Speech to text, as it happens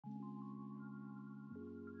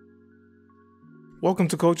Welcome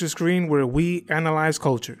to Culture Screen, where we analyze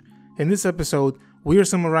culture. In this episode, we are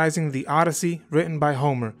summarizing the Odyssey written by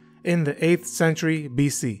Homer in the 8th century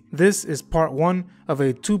BC. This is part 1 of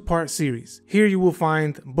a 2-part series. Here you will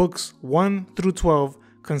find books 1 through 12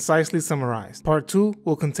 concisely summarized. Part 2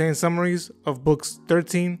 will contain summaries of books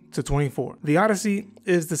 13 to 24. The Odyssey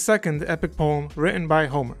is the second epic poem written by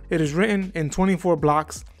Homer. It is written in 24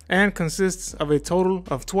 blocks and consists of a total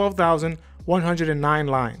of 12,109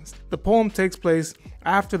 lines. The poem takes place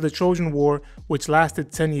after the Trojan War, which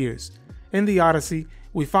lasted 10 years. In the Odyssey,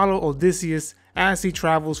 we follow Odysseus as he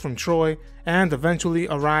travels from Troy and eventually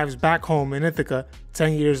arrives back home in Ithaca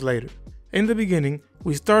 10 years later. In the beginning,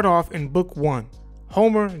 we start off in Book 1.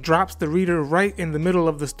 Homer drops the reader right in the middle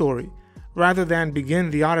of the story. Rather than begin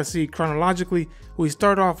the Odyssey chronologically, we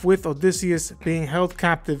start off with Odysseus being held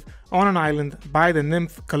captive on an island by the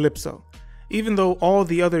nymph Calypso. Even though all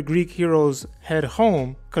the other Greek heroes head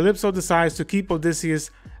home, Calypso decides to keep Odysseus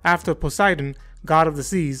after Poseidon, god of the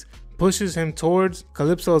seas, pushes him towards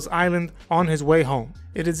Calypso's island on his way home.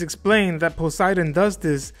 It is explained that Poseidon does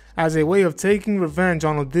this as a way of taking revenge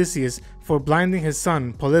on Odysseus for blinding his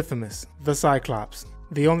son Polyphemus, the Cyclops.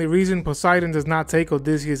 The only reason Poseidon does not take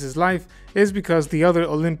Odysseus' life is because the other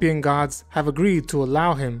Olympian gods have agreed to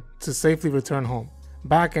allow him to safely return home.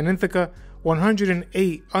 Back in Ithaca,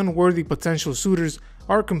 108 unworthy potential suitors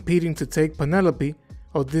are competing to take Penelope,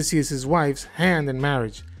 Odysseus' wife's, hand in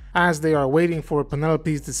marriage. As they are waiting for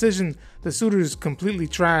Penelope's decision, the suitors completely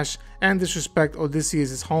trash and disrespect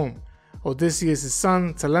Odysseus' home. Odysseus'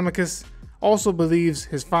 son, Telemachus, also believes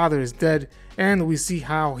his father is dead, and we see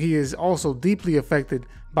how he is also deeply affected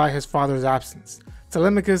by his father's absence.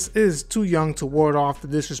 Telemachus is too young to ward off the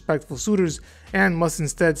disrespectful suitors and must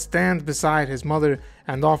instead stand beside his mother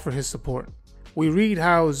and offer his support. We read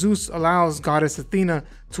how Zeus allows goddess Athena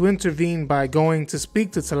to intervene by going to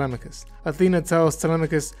speak to Telemachus. Athena tells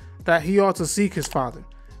Telemachus that he ought to seek his father.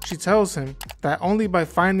 She tells him that only by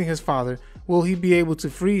finding his father will he be able to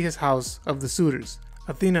free his house of the suitors.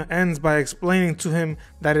 Athena ends by explaining to him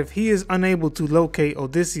that if he is unable to locate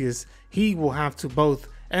Odysseus, he will have to both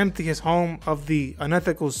empty his home of the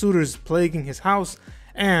unethical suitors plaguing his house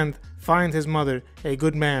and find his mother a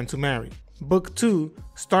good man to marry. Book 2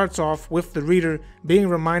 starts off with the reader being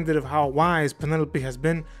reminded of how wise Penelope has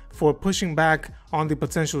been for pushing back on the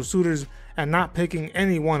potential suitors and not picking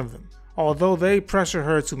any one of them. Although they pressure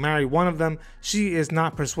her to marry one of them, she is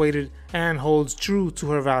not persuaded and holds true to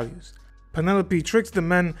her values. Penelope tricks the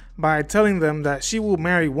men by telling them that she will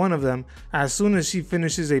marry one of them as soon as she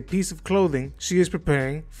finishes a piece of clothing she is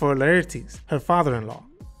preparing for Laertes, her father-in-law.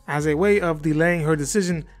 As a way of delaying her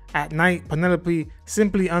decision, at night Penelope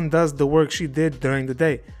simply undoes the work she did during the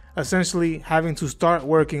day, essentially having to start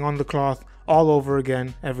working on the cloth all over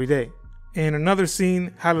again every day. In another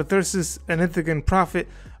scene, Halitherses, an Ithacan prophet,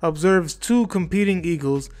 observes 2 competing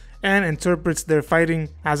eagles and interprets their fighting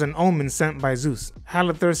as an omen sent by Zeus.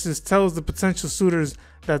 Halitherses tells the potential suitors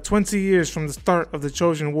that 20 years from the start of the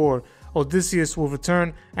Trojan War, Odysseus will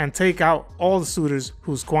return and take out all the suitors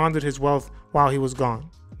who squandered his wealth while he was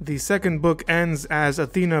gone. The second book ends as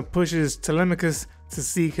Athena pushes Telemachus to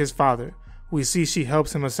seek his father. We see she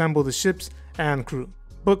helps him assemble the ships and crew.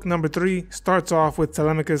 Book number 3 starts off with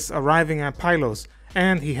Telemachus arriving at Pylos,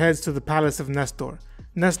 and he heads to the palace of Nestor.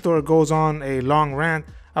 Nestor goes on a long rant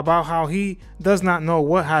about how he does not know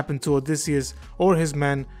what happened to Odysseus or his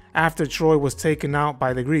men after Troy was taken out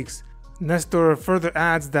by the Greeks. Nestor further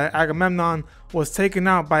adds that Agamemnon was taken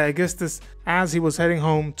out by Aegisthus as he was heading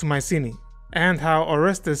home to Mycenae, and how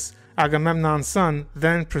Orestes, Agamemnon's son,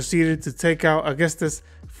 then proceeded to take out Aegisthus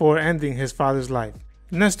for ending his father's life.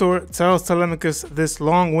 Nestor tells Telemachus this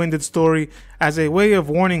long-winded story as a way of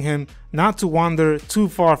warning him not to wander too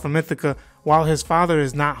far from Ithaca while his father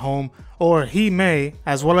is not home, or he may,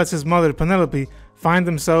 as well as his mother Penelope, find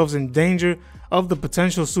themselves in danger of the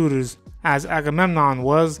potential suitors, as Agamemnon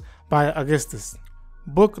was by Aegisthus.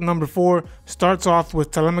 Book number 4 starts off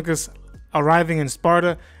with Telemachus arriving in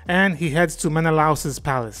Sparta, and he heads to Menelaus'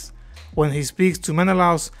 palace. When he speaks to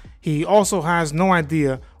Menelaus, he also has no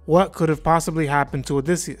idea what could have possibly happened to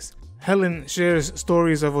Odysseus. Helen shares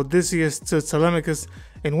stories of Odysseus to Telemachus.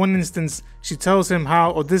 In one instance, she tells him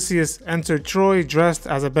how Odysseus entered Troy dressed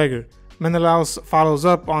as a beggar. Menelaus follows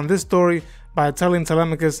up on this story by telling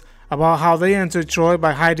Telemachus about how they entered Troy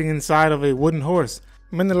by hiding inside of a wooden horse.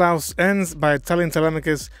 Menelaus ends by telling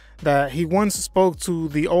Telemachus that he once spoke to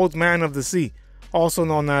the Old Man of the Sea, also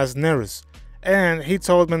known as Nereus, and he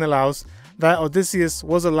told Menelaus that Odysseus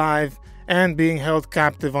was alive and being held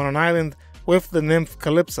captive on an island with the nymph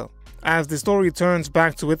Calypso. As the story turns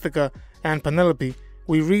back to Ithaca and Penelope,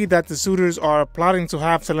 we read that the suitors are plotting to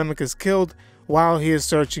have Telemachus killed while he is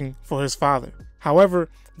searching for his father. However,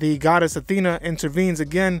 the goddess Athena intervenes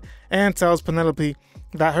again and tells Penelope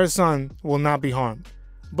that her son will not be harmed.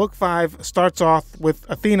 Book 5 starts off with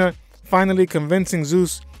Athena finally convincing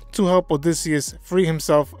Zeus to help Odysseus free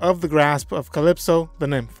himself of the grasp of Calypso, the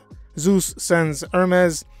nymph. Zeus sends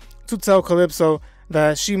Hermes to tell Calypso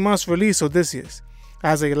that she must release Odysseus.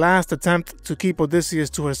 As a last attempt to keep Odysseus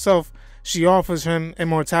to herself, she offers him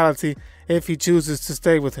immortality if he chooses to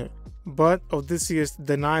stay with her. But Odysseus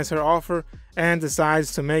denies her offer and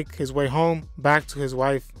decides to make his way home back to his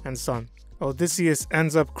wife and son. Odysseus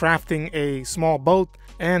ends up crafting a small boat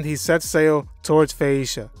and he sets sail towards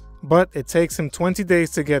Phaeacia. But it takes him 20 days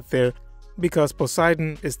to get there because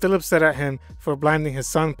Poseidon is still upset at him for blinding his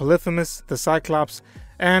son Polyphemus, the Cyclops,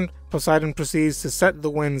 and Poseidon proceeds to set the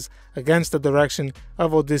winds against the direction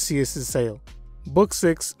of Odysseus' sail. Book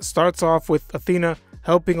 6 starts off with Athena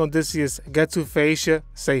helping Odysseus get to Phaeacia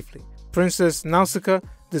safely. Princess Nausicaa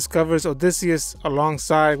discovers Odysseus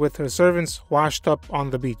alongside with her servants washed up on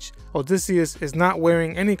the beach. Odysseus is not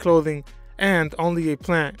wearing any clothing and only a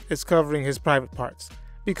plant is covering his private parts.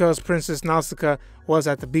 Because Princess Nausicaa was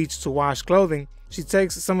at the beach to wash clothing, she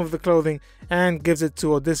takes some of the clothing and gives it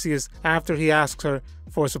to Odysseus after he asks her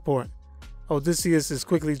for support. Odysseus is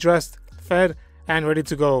quickly dressed, fed, and ready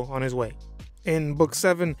to go on his way. In Book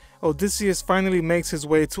 7, Odysseus finally makes his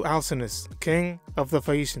way to Alcinous, king of the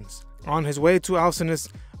Phaeacians. On his way to Alcinous,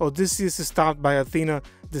 Odysseus is stopped by Athena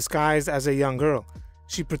disguised as a young girl.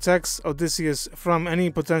 She protects Odysseus from any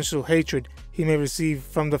potential hatred he may receive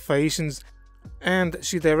from the Phaeacians, and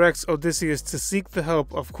she directs Odysseus to seek the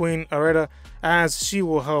help of Queen Areta as she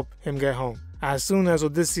will help him get home. As soon as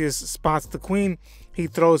Odysseus spots the queen, he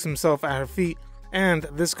throws himself at her feet, and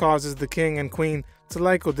this causes the king and queen to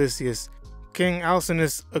like Odysseus. King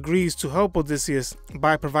Alcinous agrees to help Odysseus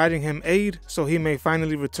by providing him aid so he may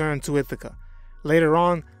finally return to Ithaca. Later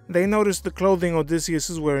on, they notice the clothing Odysseus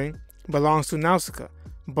is wearing belongs to Nausicaa,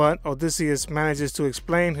 but Odysseus manages to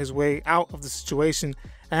explain his way out of the situation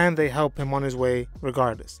and they help him on his way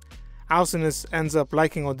regardless. Alcinous ends up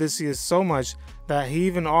liking Odysseus so much that he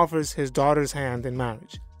even offers his daughter's hand in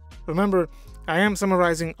marriage. Remember, I am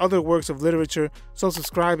summarizing other works of literature, so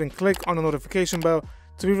subscribe and click on the notification bell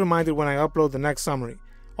to be reminded when I upload the next summary.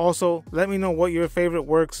 Also, let me know what your favorite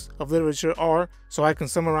works of literature are so I can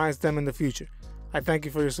summarize them in the future. I thank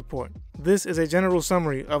you for your support. This is a general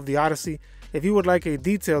summary of the Odyssey. If you would like a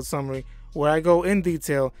detailed summary where I go in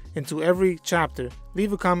detail into every chapter,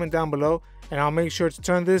 leave a comment down below and I'll make sure to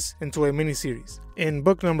turn this into a mini-series. In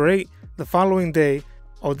book number 8, the following day,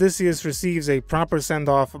 Odysseus receives a proper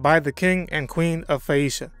send-off by the king and queen of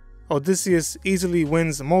Phaeacia. Odysseus easily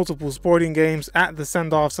wins multiple sporting games at the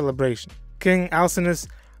send-off celebration. King Alcinous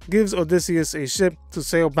gives Odysseus a ship to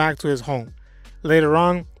sail back to his home. Later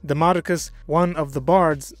on, Demodocus, one of the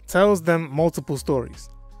bards, tells them multiple stories.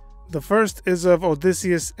 The first is of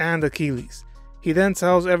Odysseus and Achilles. He then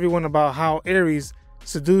tells everyone about how Ares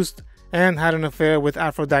seduced and had an affair with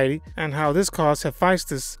Aphrodite, and how this caused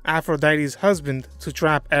Hephaestus, Aphrodite's husband, to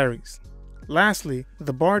trap Ares. Lastly,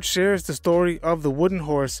 the bard shares the story of the wooden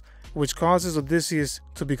horse, which causes Odysseus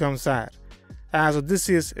to become sad. As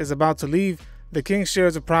Odysseus is about to leave, the king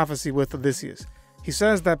shares a prophecy with Odysseus. He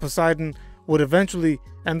says that Poseidon would eventually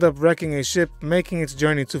end up wrecking a ship making its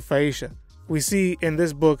journey to Phaeacia. We see in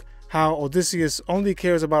this book how Odysseus only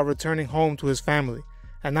cares about returning home to his family,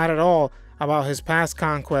 and not at all about his past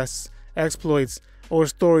conquests, exploits, or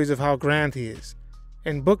stories of how grand he is.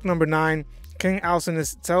 In book number 9, King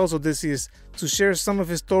Alcinous tells Odysseus to share some of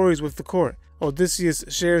his stories with the court. Odysseus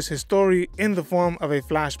shares his story in the form of a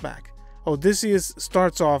flashback. Odysseus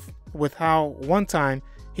starts off with how one time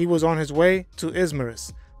he was on his way to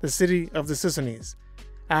Ismarus, the city of the Sicinies.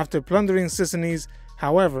 After plundering Sicinies,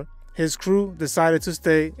 however, his crew decided to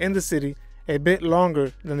stay in the city a bit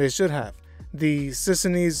longer than they should have. The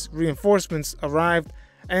Sicinies reinforcements arrived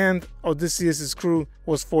and Odysseus' crew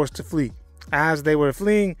was forced to flee. As they were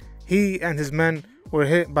fleeing, he and his men were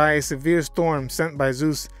hit by a severe storm sent by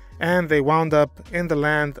Zeus, and they wound up in the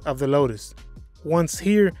land of the Lotus. Once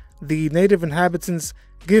here, the native inhabitants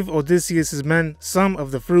give Odysseus' men some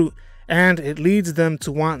of the fruit, and it leads them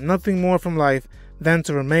to want nothing more from life than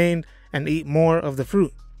to remain and eat more of the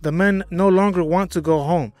fruit. The men no longer want to go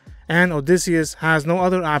home, and Odysseus has no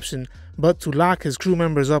other option but to lock his crew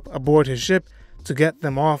members up aboard his ship to get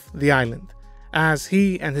them off the island. As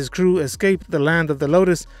he and his crew escape the land of the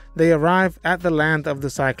Lotus, they arrive at the land of the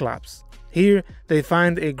Cyclops. Here, they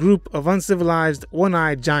find a group of uncivilized,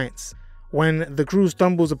 one-eyed giants. When the crew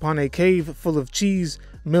stumbles upon a cave full of cheese,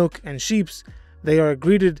 milk, and sheep, they are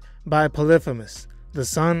greeted by Polyphemus, the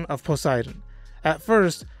son of Poseidon. At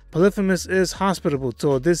first, Polyphemus is hospitable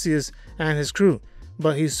to Odysseus and his crew,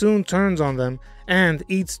 but he soon turns on them and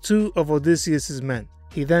eats 2 of Odysseus's men.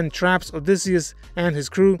 He then traps Odysseus and his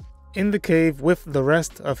crew in the cave with the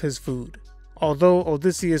rest of his food. Although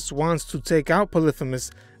Odysseus wants to take out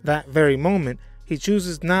Polyphemus that very moment, he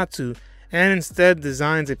chooses not to and instead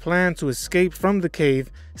designs a plan to escape from the cave,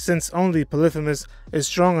 since only Polyphemus is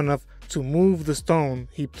strong enough to move the stone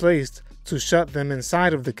he placed to shut them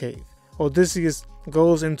inside of the cave. Odysseus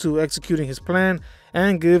goes into executing his plan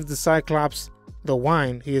and gives the Cyclops the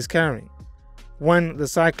wine he is carrying. When the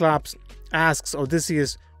Cyclops asks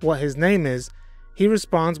Odysseus what his name is, he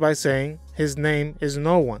responds by saying his name is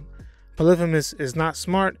no one. Polyphemus is not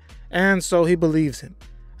smart, and so he believes him.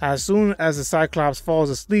 As soon as the Cyclops falls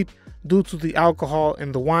asleep due to the alcohol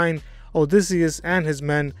in the wine, Odysseus and his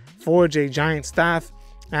men forge a giant staff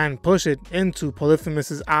and push it into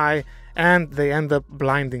Polyphemus's eye, and they end up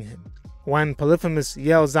blinding him. When Polyphemus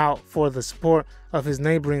yells out for the support of his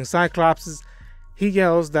neighboring Cyclopses, he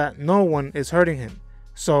yells that no one is hurting him.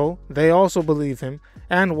 So they also believe him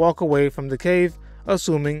and walk away from the cave,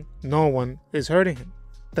 assuming no one is hurting him.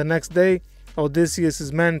 The next day,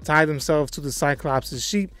 Odysseus's men tie themselves to the Cyclops'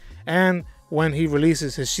 sheep, and when he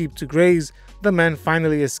releases his sheep to graze, the men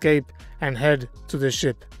finally escape and head to the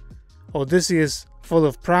ship. Odysseus, full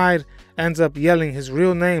of pride, ends up yelling his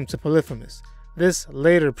real name to Polyphemus. This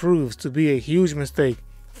later proves to be a huge mistake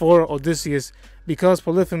for Odysseus, because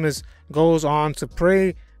Polyphemus goes on to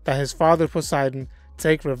pray that his father Poseidon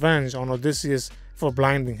take revenge on Odysseus for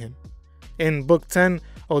blinding him. In Book 10,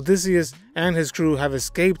 Odysseus and his crew have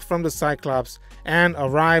escaped from the Cyclops and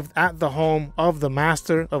arrived at the home of the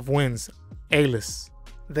Master of Winds, Alis.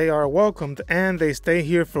 They are welcomed and they stay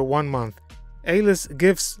here for 1 month. Alis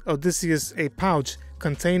gives Odysseus a pouch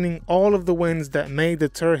containing all of the winds that may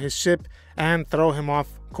deter his ship and throw him off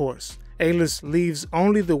course. Alis leaves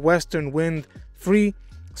only the western wind free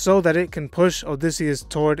so that it can push Odysseus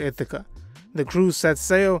toward Ithaca. The crew sets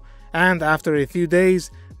sail, and after a few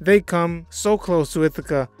days, they come so close to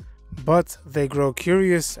Ithaca, but they grow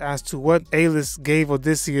curious as to what Alis gave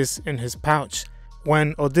Odysseus in his pouch.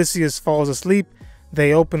 When Odysseus falls asleep,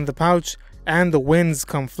 they open the pouch, and the winds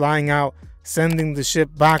come flying out, sending the ship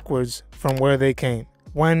backwards from where they came.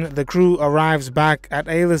 When the crew arrives back at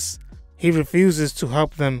Alis, he refuses to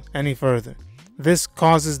help them any further. This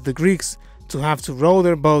causes the Greeks to have to row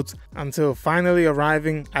their boats until finally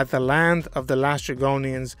arriving at the land of the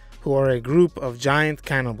Laestrygonians, who are a group of giant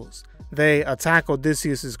cannibals. They attack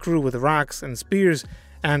Odysseus' crew with rocks and spears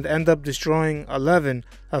and end up destroying 11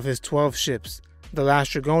 of his 12 ships. The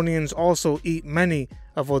Laestrygonians also eat many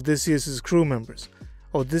of Odysseus' crew members.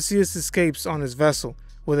 Odysseus escapes on his vessel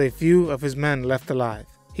with a few of his men left alive.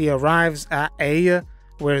 He arrives at Aea,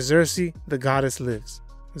 where Circe, the goddess, lives.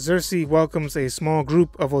 Circe welcomes a small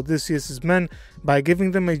group of Odysseus' men by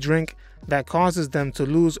giving them a drink that causes them to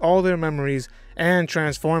lose all their memories and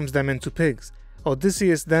transforms them into pigs.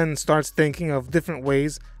 Odysseus then starts thinking of different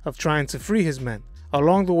ways of trying to free his men.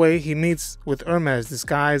 Along the way, he meets with Hermes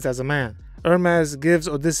disguised as a man. Hermes gives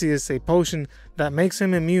Odysseus a potion that makes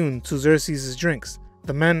him immune to Circe's drinks.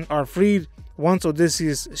 The men are freed once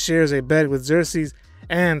Odysseus shares a bed with Circe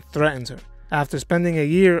and threatens her. After spending a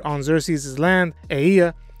year on Circe's land,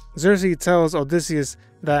 Aea, Circe tells Odysseus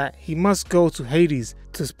that he must go to Hades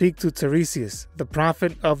to speak to Tiresias, the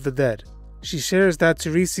prophet of the dead. She shares that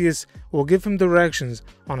Tiresias will give him directions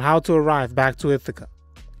on how to arrive back to Ithaca.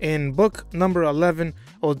 In book number 11,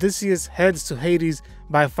 Odysseus heads to Hades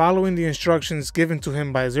by following the instructions given to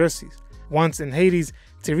him by Circe. Once in Hades,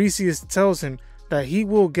 Tiresias tells him that he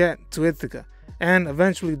will get to Ithaca and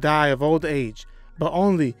eventually die of old age, but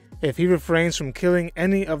only if he refrains from killing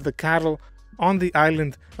any of the cattle on the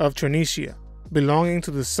island of Trinicia, belonging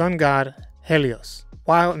to the sun god Helios.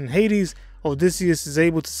 While in Hades, Odysseus is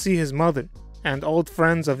able to see his mother and old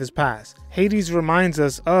friends of his past. Hades reminds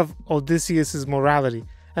us of Odysseus' morality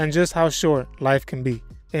and just how short life can be.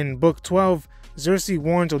 In Book 12, Circe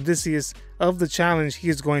warns Odysseus of the challenge he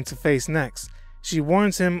is going to face next. She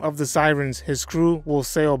warns him of the sirens his crew will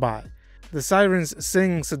sail by. The sirens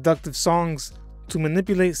sing seductive songs to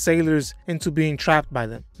manipulate sailors into being trapped by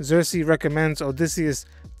them. Circe recommends Odysseus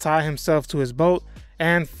tie himself to his boat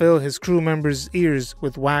and fill his crew members' ears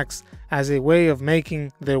with wax as a way of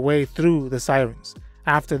making their way through the sirens.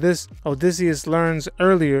 After this, Odysseus learns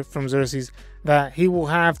earlier from Circe that he will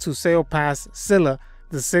have to sail past Scylla,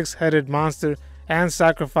 the six-headed monster, and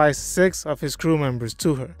sacrifice 6 of his crew members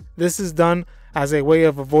to her. This is done as a way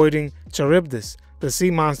of avoiding Charybdis, the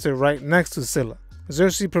sea monster right next to Scylla.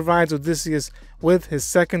 Circe provides Odysseus with his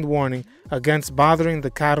second warning against bothering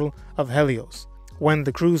the cattle of Helios. When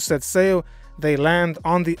the crew set sail, They land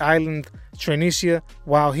on the island Trinicia.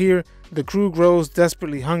 While here, the crew grows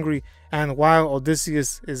desperately hungry, and while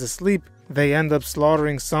Odysseus is asleep, they end up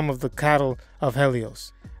slaughtering some of the cattle of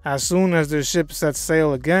Helios. As soon as their ship sets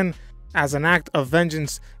sail again, as an act of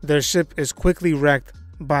vengeance, their ship is quickly wrecked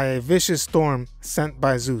by a vicious storm sent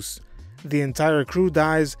by Zeus. The entire crew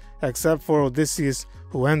dies except for Odysseus,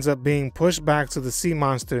 who ends up being pushed back to the sea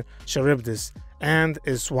monster Charybdis and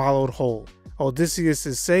is swallowed whole. Odysseus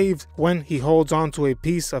is saved when he holds on to a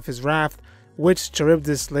piece of his raft, which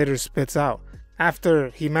Charybdis later spits out. After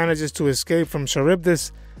he manages to escape from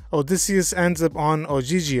Charybdis, Odysseus ends up on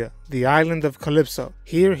Ogygia, the island of Calypso.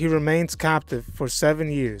 Here he remains captive for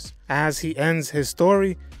 7 years. As he ends his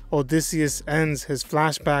story, Odysseus ends his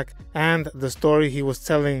flashback and the story he was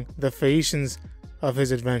telling the Phaeacians of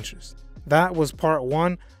his adventures. That was part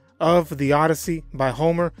 1 of the Odyssey by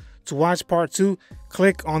Homer. To watch part 2,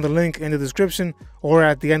 click on the link in the description or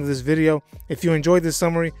at the end of this video. If you enjoyed this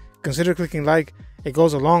summary, consider clicking like. It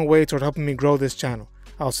goes a long way toward helping me grow this channel.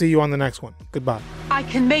 I'll see you on the next one. Goodbye. I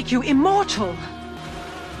can make you immortal!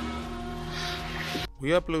 We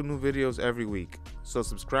upload new videos every week, so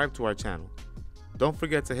subscribe to our channel. Don't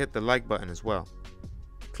forget to hit the like button as well.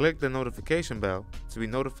 Click the notification bell to be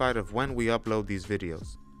notified of when we upload these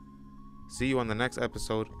videos. See you on the next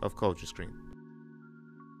episode of Culture Screen.